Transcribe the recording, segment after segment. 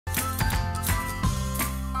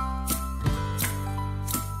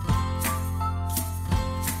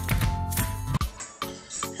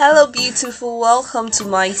Hello beautiful, welcome to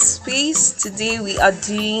my space. Today we are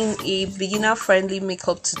doing a beginner friendly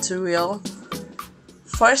makeup tutorial.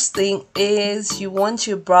 First thing is you want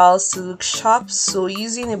your brows to look sharp, so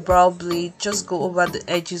using a brow blade, just go over the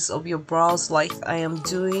edges of your brows like I am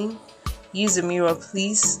doing. Use a mirror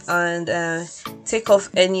please, and take off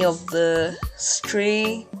any of the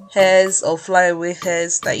stray hairs or flyaway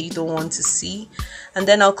hairs that you don't want to see. And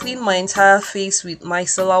then I'll clean my entire face with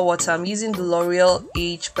micellar water. I'm using the L'Oreal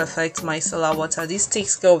Age Perfect Micellar water. This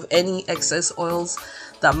takes care of any excess oils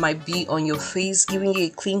that might be on your face, giving you a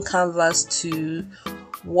clean canvas to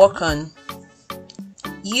work on.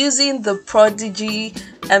 Using the Prodigy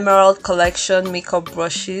Emerald Collection makeup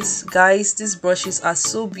brushes, guys, these brushes are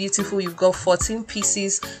so beautiful. You've got 14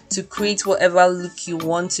 pieces to create whatever look you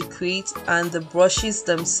want to create, and the brushes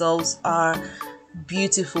themselves are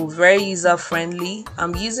beautiful, very user friendly.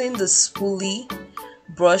 I'm using the spoolie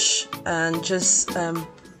brush and just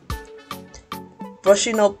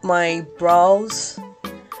brushing up my brows,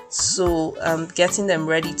 so getting them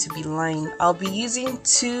ready to be lined. I'll be using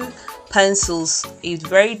two pencils, a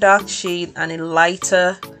very dark shade and a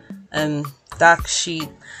lighter dark shade.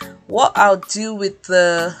 What I'll do with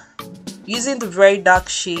using the very dark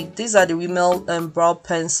shade, these are the Rimmel brow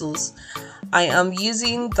pencils. I am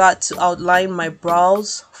using that to outline my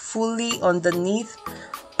brows fully underneath,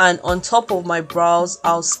 and on top of my brows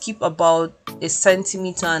I'll skip about 1.5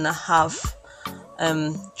 centimeters,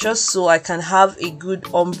 just so I can have a good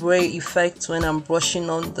ombre effect when I'm brushing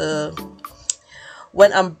up the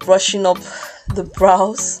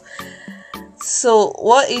brows. So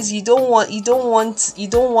what is, you don't want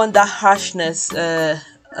that harshness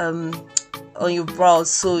on your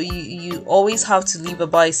brows, so you always have to leave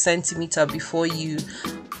about 1 centimeter before you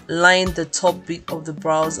line the top bit of the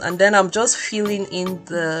brows. And then I'm just filling in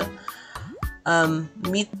the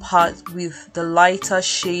mid part with the lighter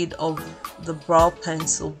shade of the brow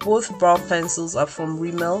pencil. Both brow pencils are from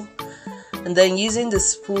Rimmel. And then using the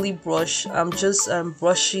spoolie brush, I'm just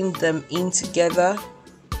brushing them in together.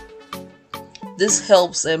 This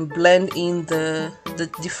helps blend in the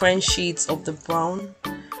different shades of the brown.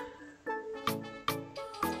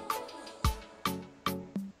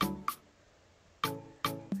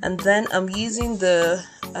 And then I'm using the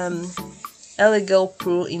Elegel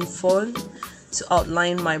Pro in Fawn to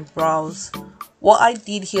outline my brows. What I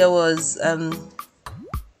did here was,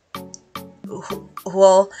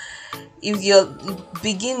 well, if you're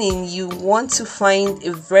beginning, you want to find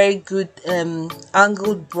a very good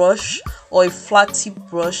angled brush or a flat tip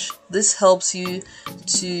brush. This helps you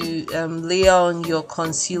to layer on your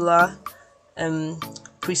concealer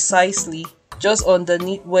precisely, just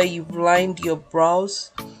underneath where you've lined your brows,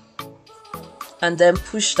 and then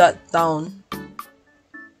push that down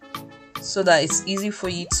so that it's easy for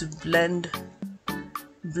you to blend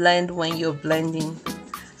when you're blending.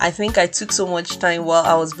 I think I took so much time while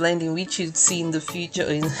I was blending, which you'd see in the future,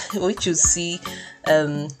 which you'll see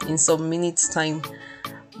in some minutes time.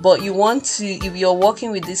 But you want to, if you're working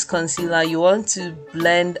with this concealer, you want to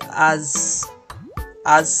blend as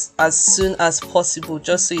soon as possible,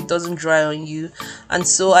 just so it doesn't dry on you. And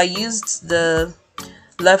so I used the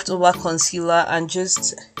leftover concealer and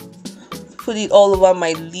just put it all over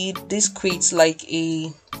my lid. This creates like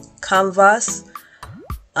a canvas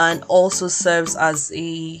and also serves as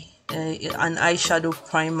an eyeshadow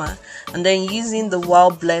primer. And then using the Wow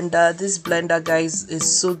blender, this blender, guys,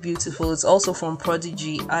 is so beautiful. It's also from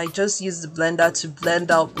Prodigy. I just used the blender to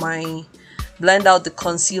blend out the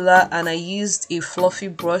concealer, and I used a fluffy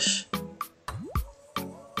brush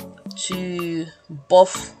to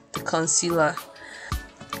buff the concealer.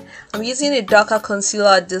 I'm using a darker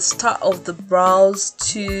concealer at the start of the brows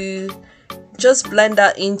to just blend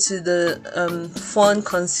that into the fawn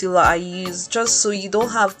concealer I use, just so you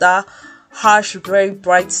don't have that harsh, very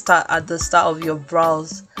bright start at the start of your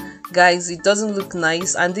brows. Guys, it doesn't look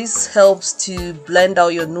nice, and this helps to blend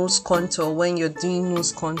out your nose contour when you're doing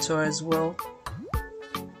nose contour as well.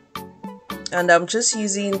 And I'm just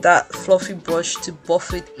using that fluffy brush to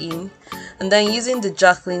buff it in. And then using the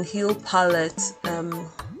Jaclyn Hill palette,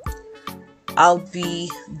 I'll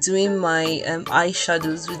be doing my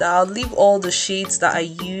eyeshadows with that. I'll leave all the shades that I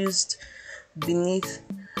used beneath,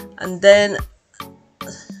 and then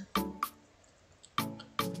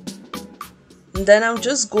I'm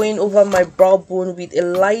just going over my brow bone with a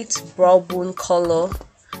light brow bone color.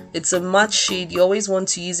 It's a matte shade. You always want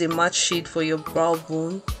to use a matte shade for your brow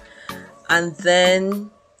bone. And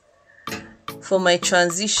then for my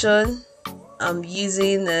transition, I'm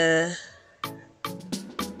using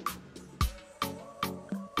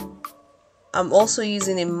I'm also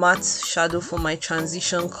using a matte shadow for my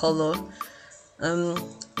transition color.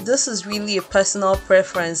 this is really a personal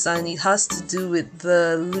preference, and it has to do with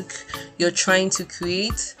the look you're trying to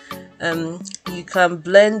create. You can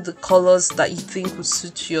blend the colors that you think will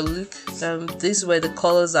suit your look. These were the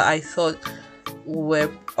colors that I thought were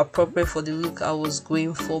appropriate for the look I was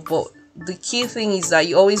going for. But the key thing is that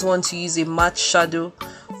you always want to use a matte shadow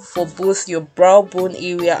for both your brow bone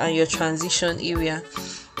area and your transition area.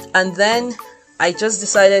 And then I just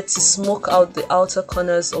decided to smoke out the outer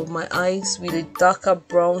corners of my eyes with a darker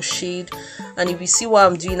brown shade. And if you see what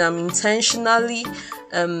I'm doing, I'm intentionally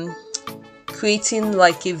creating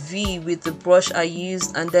like a V with the brush I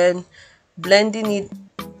used, and then blending it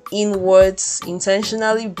inwards,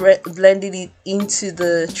 intentionally blending it into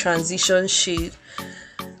the transition shade.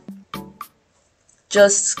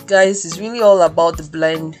 Just guys, it's really all about the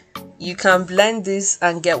blend. You can blend this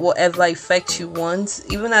and get whatever effect you want.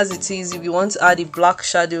 Even as it is, if you want to add a black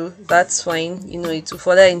shadow, that's fine, you know, it will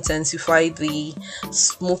further intensify the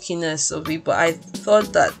smokiness of it, but I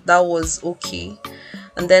thought that that was okay.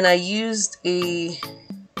 And then I used a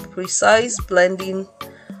precise blending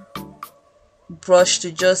brush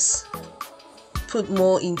to just put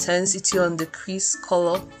more intensity on the crease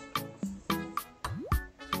color.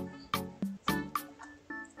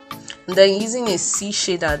 And then using a C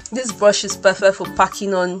shader, this brush is perfect for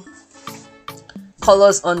packing on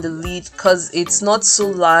colors on the lid because it's not so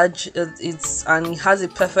large, and it has a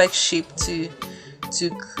perfect shape to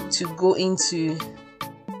go into.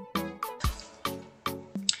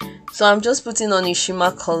 So I'm just putting on a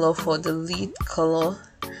shimmer color for the lid color.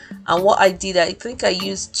 And what I did, I think I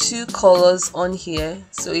used two colors on here,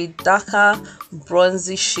 so a darker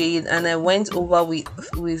bronzy shade, and I went over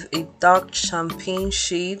with a dark champagne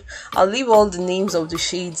shade. I'll leave all the names of the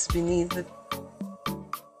shades beneath it.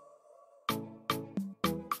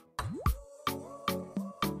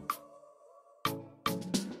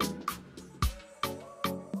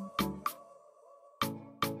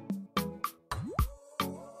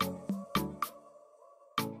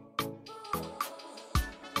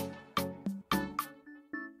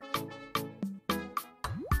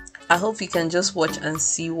 I hope you can just watch and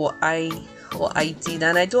see what I did.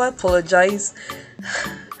 And I do apologize.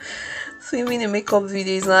 Filming a makeup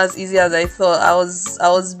video is not as easy as I thought. I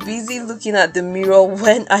was busy looking at the mirror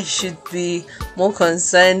when I should be more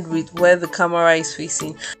concerned with where the camera is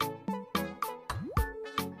facing.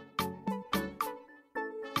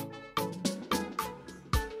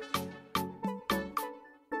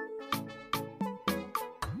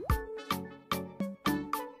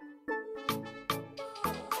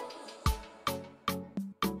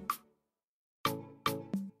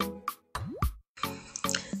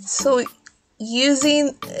 So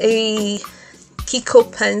using a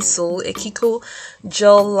Kiko pencil, a Kiko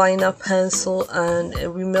gel liner pencil, and a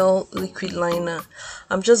Rimmel liquid liner,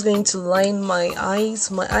 I'm just going to line my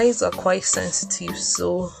eyes. My eyes are quite sensitive,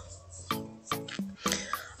 so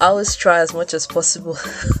I always try as much as possible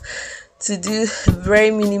to do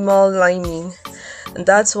very minimal lining. And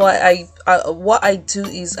that's why what I do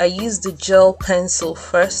is I use the gel pencil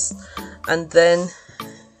first, and then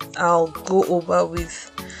I'll go over with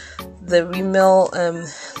the Rimmel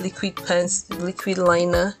liquid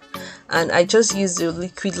liner, and I just use the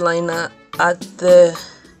liquid liner at the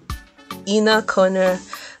inner corner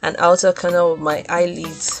and outer corner of my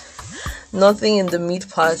eyelids, nothing in the mid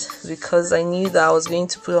part, because I knew that I was going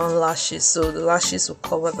to put on lashes, so the lashes will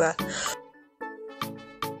cover that.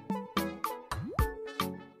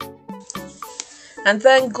 And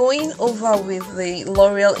then going over with the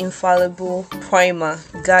L'Oreal Infallible primer.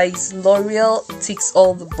 Guys, L'Oreal ticks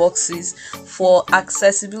all the boxes for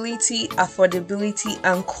accessibility, affordability,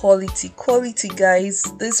 and quality. Guys,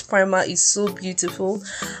 this primer is so beautiful.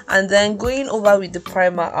 And then going over with the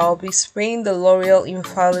primer, I'll be spraying the L'Oreal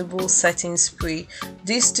Infallible setting spray.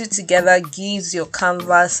 These two together gives your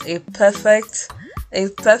canvas a perfect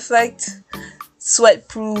sweat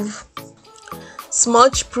proof,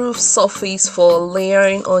 smudge proof surface for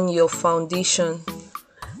layering on your foundation.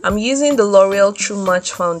 I'm using the L'Oreal True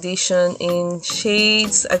Match foundation in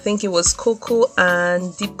shades, I think it was Cocoa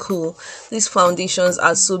and Deep Cool. These foundations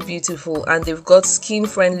are so beautiful, and they've got skin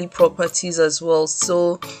friendly properties as well,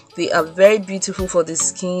 so they are very beautiful for the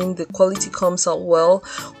skin. The quality comes out well.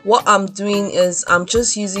 What I'm doing is I'm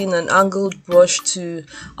just using an angled brush to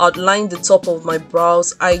outline the top of my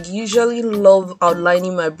brows. I usually love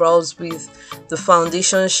outlining my brows with the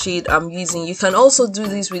foundation shade I'm using. You can also do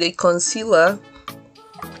this with a concealer,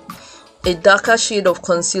 a darker shade of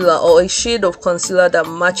concealer, or a shade of concealer that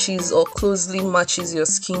matches or closely matches your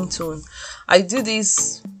skin tone. I do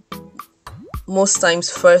this most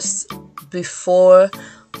times first before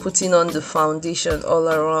putting on the foundation all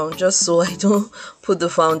around, just so I don't put the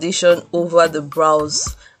foundation over the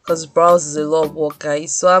brows, because brows is a lot of work,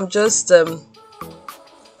 guys. So I'm just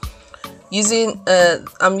using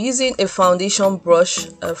a foundation brush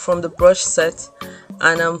from the brush set,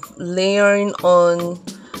 and I'm layering on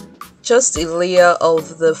just a layer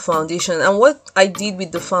of the foundation. And what I did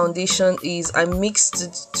with the foundation is I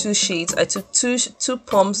mixed two shades. I took two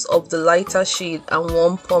pumps of the lighter shade and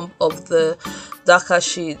one pump of the darker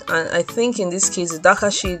shade, and I think in this case the darker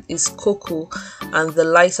shade is cocoa and the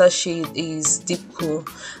lighter shade is deep cool.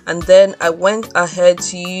 And then I went ahead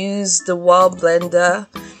to use the wild blender.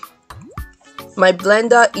 My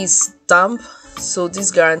blender is damp, so this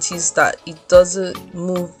guarantees that it doesn't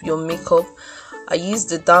move your makeup. I use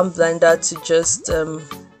the damp blender to just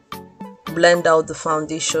blend out the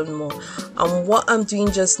foundation more. And what I'm doing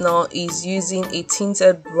just now is using a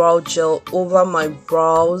tinted brow gel over my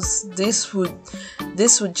brows. This would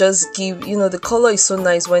just give, you know, the color is so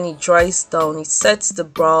nice when it dries down. It sets the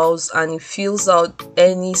brows and it fills out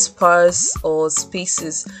any sparse or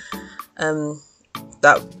spaces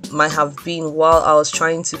that might have been while I was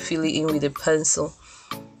trying to fill it in with a pencil.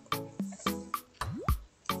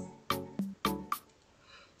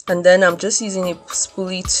 And then I'm just using a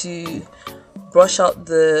spoolie to brush out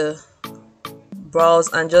the brows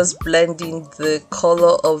and just blending the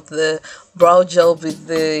color of the brow gel with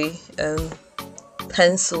the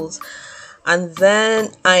pencils. And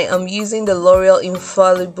then I am using the L'Oreal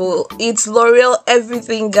Infallible. It's L'Oreal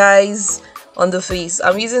everything, guys, on the face.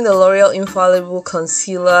 I'm using the L'Oreal Infallible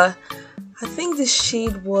concealer. I think the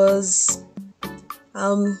shade was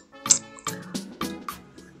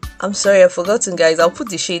I'm sorry, I've forgotten, guys. I'll put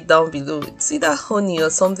the shade down below. It's either honey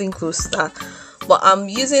or something close to that. But I'm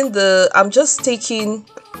just taking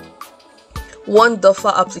one duffer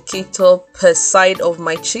applicator per side of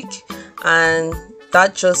my cheek, and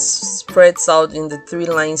that just spreads out in the 3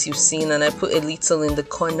 lines you've seen, and I put a little in the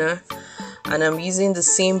corner. And I'm using the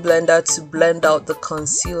same blender to blend out the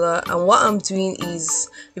concealer. And what I'm doing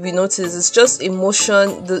is, if you notice, it's just a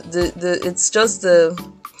motion. It's just the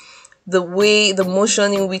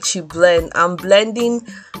motion in which you blend. I'm blending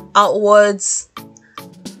outwards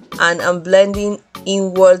and I'm blending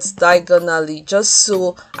inwards diagonally, just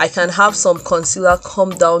so I can have some concealer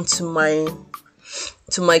come down to my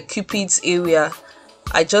cupid's area.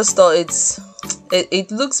 I just thought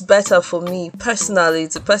it looks better for me personally.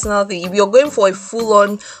 It's a personal thing. If you're going for a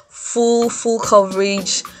full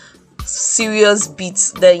coverage serious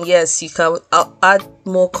beats, then yes, you can add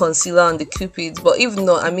more concealer on the cupids. But if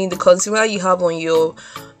not, I mean, the concealer you have on your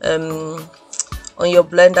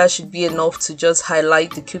blender should be enough to just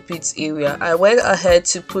highlight the cupid's area. I went ahead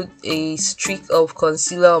to put a streak of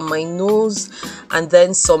concealer on my nose and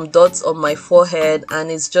then some dots on my forehead,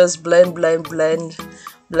 and it's just blend. And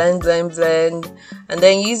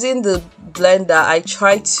then using the blender, I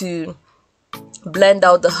try to blend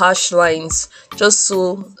out the harsh lines, just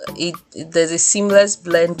so there's a seamless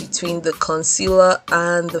blend between the concealer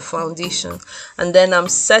and the foundation. And then I'm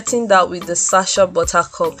setting that with the Sacha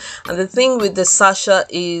buttercup. And the thing with the Sacha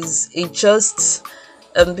is it just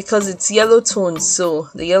because it's yellow tone, so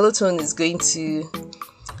the yellow tone is going to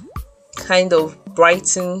kind of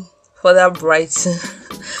further brighten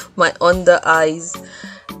my under eyes.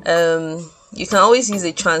 You can always use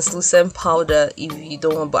a translucent powder if you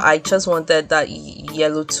don't want, but I just wanted that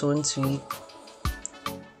yellow tone to it.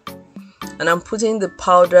 And I'm putting the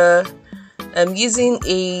powder. I'm using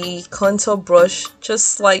a contour brush,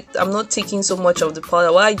 just like I'm not taking so much of the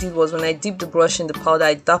powder. What I did was, when I dipped the brush in the powder,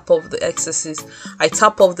 I tap off the excesses,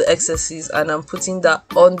 and I'm putting that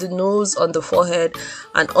on the nose, on the forehead,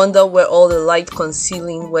 and under where all the light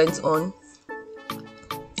concealing went on.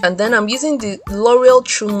 And then I'm using the L'Oreal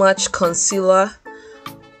True Match concealer.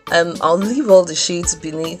 I'll leave all the shades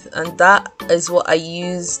beneath, and that is what I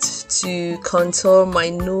used to contour my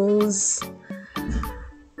nose.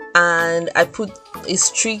 And I put a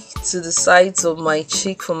streak to the sides of my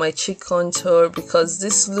cheek for my cheek contour, because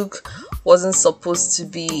this look wasn't supposed to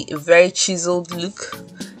be a very chiseled look,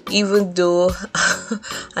 even though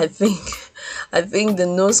I think the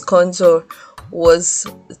nose contour was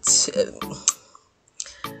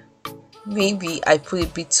maybe I put a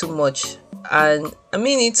bit too much, and I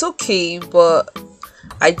mean, it's okay, but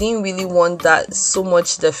I didn't really want that so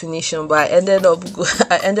much definition. But I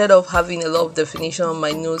ended up having a lot of definition on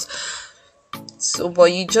my nose. So,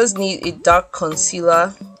 but you just need a dark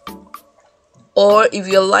concealer, or if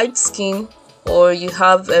you're light skin, or you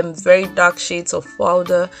have very dark shades of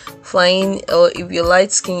powder flying, or if you're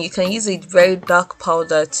light skin, you can use a very dark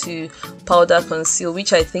powder to powder conceal,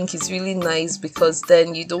 which I think is really nice, because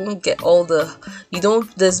then you don't get all the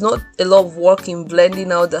there's not a lot of work in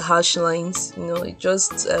blending out the harsh lines. You know, it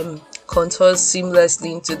just contours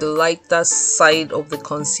seamlessly into the lighter side of the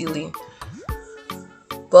concealing.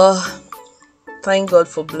 But thank God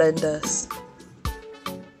for blenders.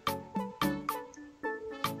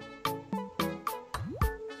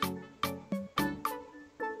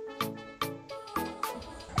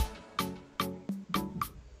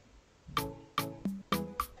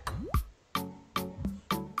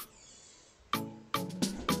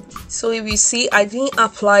 So if you see, I didn't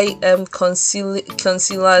apply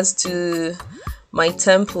concealers to my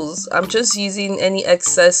temples. I'm just using any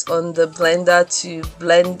excess on the blender to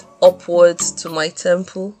blend upwards to my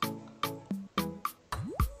temple.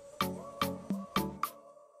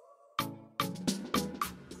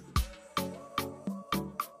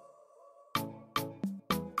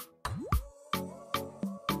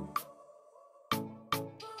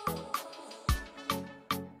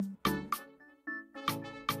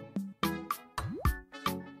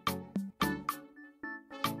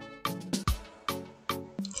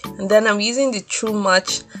 And then I'm using the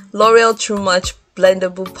truematch, L'Oreal truematch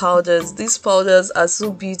blendable powders. These powders are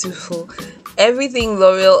so beautiful. Everything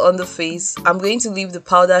L'Oreal on the face. I'm going to leave the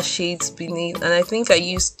powder shades beneath, and I think I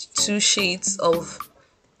used 2 shades of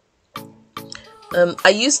I'm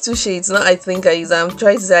trying to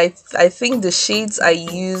say I think the shades I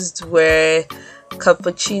used were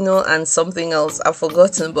cappuccino and something else. I've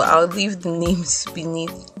forgotten, but I'll leave the names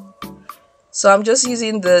beneath. So I'm just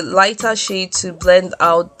using the lighter shade to blend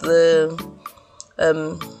out the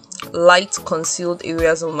light concealed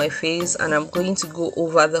areas of my face, and I'm going to go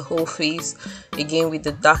over the whole face again with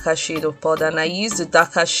the darker shade of powder. And I use the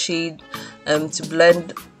darker shade to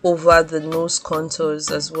blend over the nose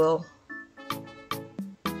contours as well.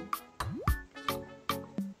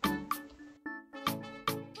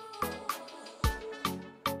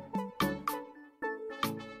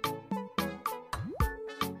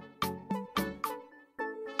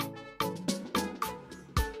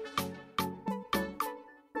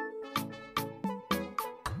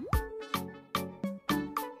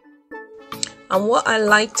 And what I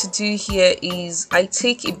like to do here is I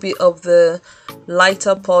take a bit of the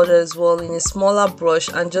lighter powder as well in a smaller brush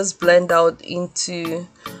and just blend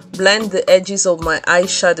the edges of my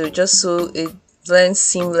eyeshadow, just so it blends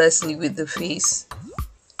seamlessly with the face.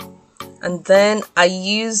 And then I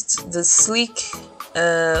used the sleek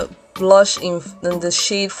blush in the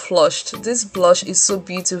shade Flushed. This blush is so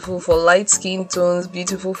beautiful for light skin tones,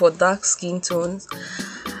 beautiful for dark skin tones.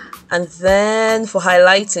 And then for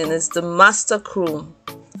highlighting, it's the Master Chrome.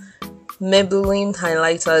 Maybelline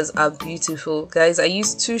highlighters are beautiful, guys. I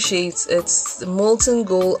use 2 shades. It's Molten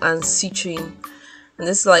Gold and Citrine. And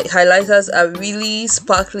this highlighters are really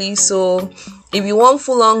sparkly, so if you want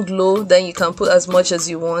full-on glow, then you can put as much as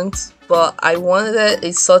you want. But I wanted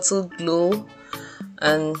a subtle glow,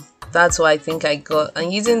 and that's what I think I got.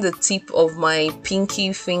 And using the tip of my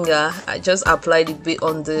pinky finger, I just applied a bit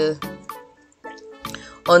on the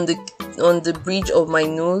bridge of my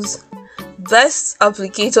nose. Best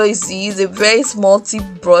applicator is to use a very small tip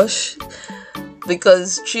brush,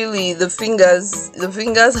 because truly the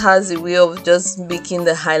fingers has a way of just making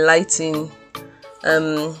the highlighting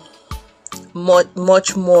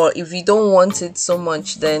much more. If you don't want it so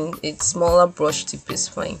much, then a smaller brush tip is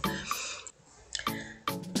fine.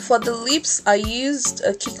 For the lips, I used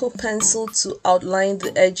a Kiko pencil to outline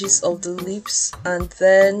the edges of the lips, and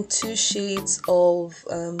then 2 shades of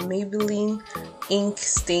Maybelline ink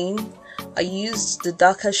stain. I used the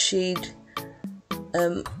darker shade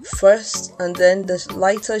first, and then the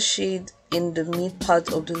lighter shade in the mid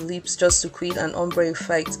part of the lips, just to create an ombre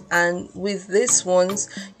effect. And with these ones,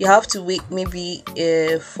 you have to wait maybe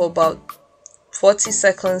for about 40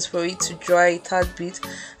 seconds for it to dry a tad bit,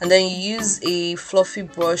 and then you use a fluffy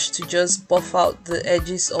brush to just buff out the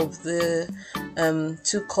edges of the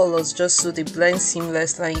 2 colors, just so they blend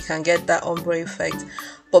seamlessly and you can get that ombre effect.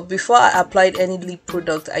 But before I applied any lip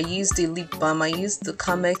product, I used a lip balm. I used the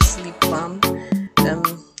Chemex lip balm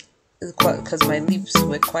because my lips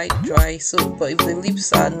were quite dry. But if the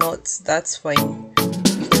lips are not, that's fine,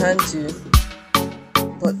 you can do.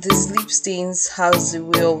 But this lip stains has a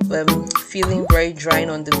way of feeling very drying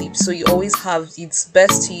on the lips, so you always it's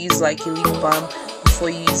best to use like a lip balm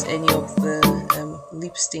before you use any of the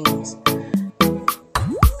lip stains.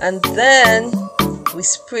 And then we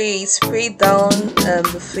spray down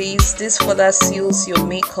the face. This further seals your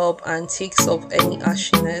makeup and takes off any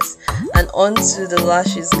ashiness. And onto the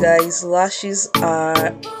lashes, guys. Lashes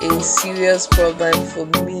are a serious problem for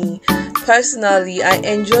me personally. I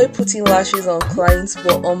enjoy putting lashes on clients,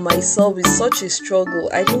 but on myself it's such a struggle.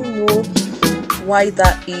 I don't know why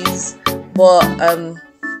that is, but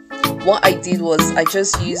what I did was I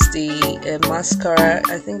just used a mascara.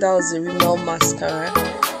 I think that was the Rimmel mascara.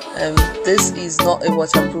 This is not a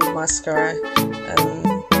waterproof mascara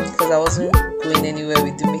because I wasn't going anywhere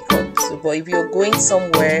with the makeup. So, but if you're going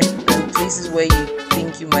somewhere and places where you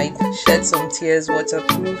think you might shed some tears,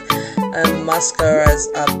 waterproof mascaras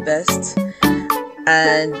are best.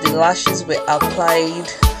 And the lashes were applied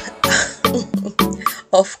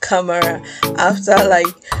off camera after like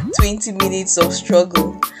 20 minutes of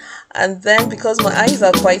struggle. And then because my eyes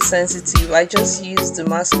are quite sensitive, I just used the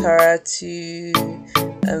mascara to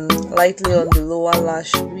lightly on the lower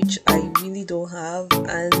lash, which I really don't have,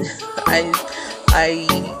 and I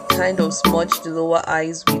kind of smudged the lower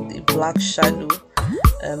eyes with a black shadow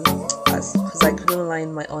because I couldn't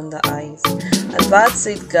line my under eyes. And that's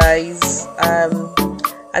it, guys.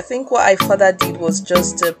 I think what I further did was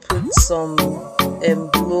just to put some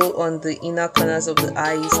glow on the inner corners of the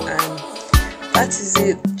eyes, and that is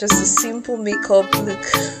it. Just a simple makeup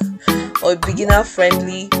look, or beginner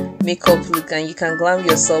friendly makeup look, and you can glam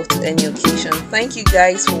yourself to any occasion. Thank you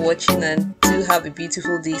guys for watching, and do have a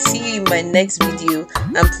beautiful day. See you in my next video,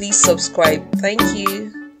 and please subscribe. Thank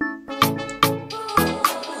you.